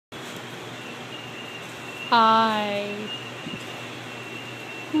Hi.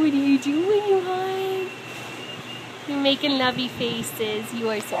 What are you doing, you hon? You're making lovey faces. You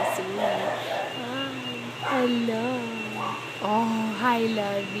are so sweet. Hi. Hello. Oh, hi,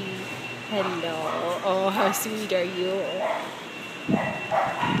 lovey. Hello. Oh, how sweet are you?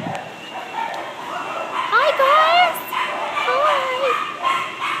 Hi, guys. Hi.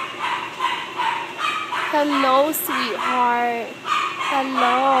 Hello, sweetheart.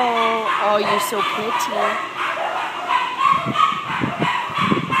 Hello. Oh, you're so pretty.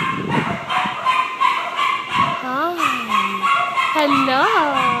 Hi. Hello.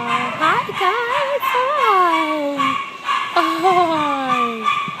 Hi, guys. Hi. Hi.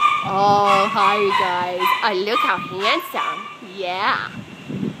 Oh, hi, guys. Oh, look how handsome. Yeah.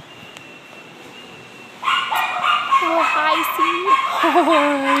 Oh, hi,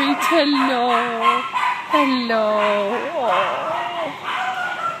 sweetheart. Hello. Hello. Oh.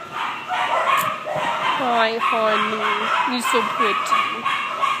 Hi, honey. You're so pretty.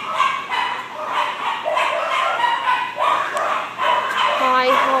 Hi,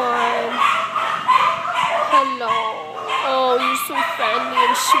 hon. Hello. Oh, you're so friendly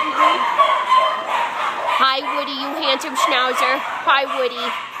and sweet. Hi, Woody, you handsome Schnauzer. Hi, Woody.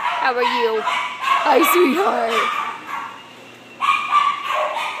 How are you? Hi, sweetheart.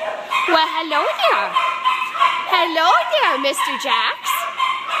 Well, hello there. Hello there, Mr. Jax.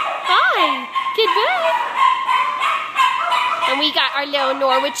 Hi. Goodbye. And we got our little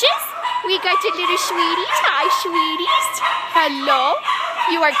Norwiches. We got the little sweeties. Hi, sweeties. Hello.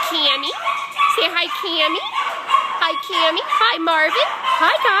 You are Cammy. Say hi, Cammy. Hi, Cammy. Hi, Marvin.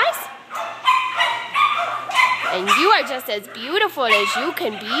 Hi, guys. And you are just as beautiful as you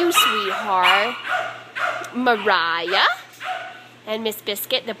can be, sweetheart. Mariah. And Miss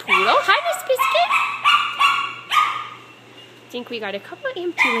Biscuit, the poodle. Hi, Miss Biscuit. I think we got a couple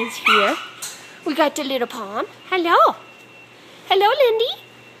empty ones here. We got the little Palm. Hello. Hello, Lindy.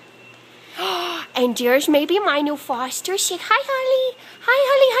 And there's maybe my new foster. Say hi, Holly. Hi,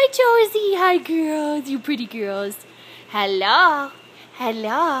 Holly. Hi, Josie. Hi, girls. You pretty girls. Hello.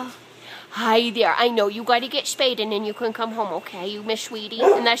 Hello. Hi there. I know you got to get spayed and then you can come home, okay? You Miss Sweetie.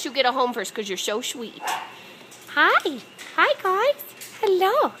 Unless you get a home first because you're so sweet. Hi. Hi, guys.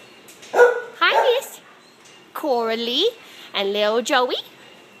 Hello. Hi, Miss Coralie and little Joey.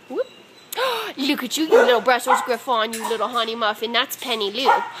 Whoop. Look at you, you little Brussels Griffon, you little honey muffin. That's Penny Lou.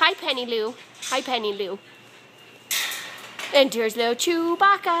 Hi, Penny Lou. Hi, Penny Lou. And there's little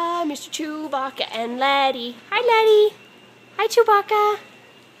Chewbacca, Mr. Chewbacca, and Letty. Hi, Letty. Hi, Chewbacca.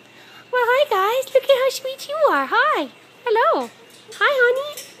 Well, hi, guys. Look at how sweet you are. Hi. Hello. Hi,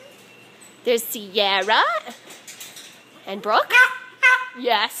 honey. There's Sierra. And Brooke.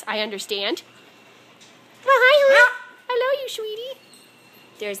 Yes, I understand. Well, hi, honey. Hello, you sweetie.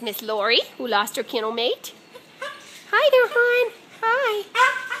 There's Miss Lori, who lost her kennel mate. Hi there, hon. Hi.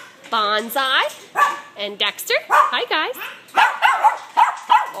 Bonsai and Dexter. Hi, guys.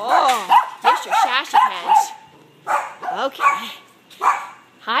 Oh, Mr. Shashikans. Okay.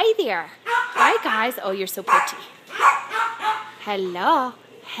 Hi there. Hi, guys. Oh, you're so pretty. Hello.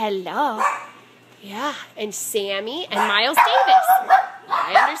 Hello. Yeah, and Sammy and Miles Davis.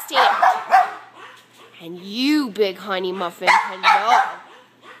 I understand. And you, big honey muffin. Hello.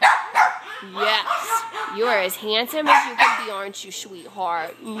 Yes, you are as handsome as you can be, aren't you,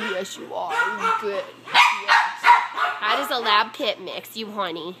 sweetheart? Yes, you are. Good. Yes. How does a lab pit mix, you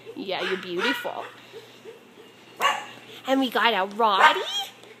honey? Yeah, you're beautiful. And we got a Roddy.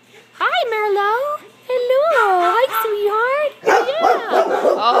 Hi, Merlot. Hello. Hi, sweetheart. Yeah.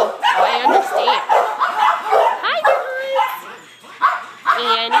 Oh, I understand. Hi, guys.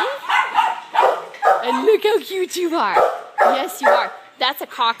 Annie. And look how cute you are. Yes, you are. That's a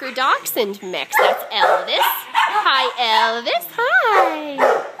Cocker Dachshund mix. That's Elvis. Hi, Elvis. Hi.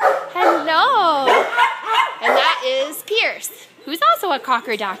 Hello. And that is Pierce, who's also a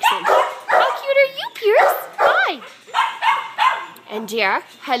Cocker Dachshund. How cute are you, Pierce? Hi. And there,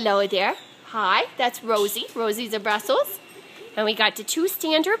 hello there. Hi, that's Rosie. Rosie's a Brussels. And we got the two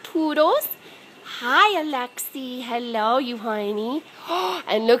standard poodles. Hi, Alexi. Hello, you honey.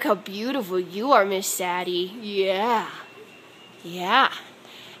 And look how beautiful you are, Miss Sadie. Yeah. Yeah.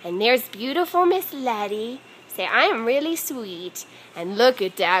 And there's beautiful Miss Letty. Say, I am really sweet. And look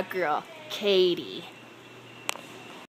at that girl, Katie.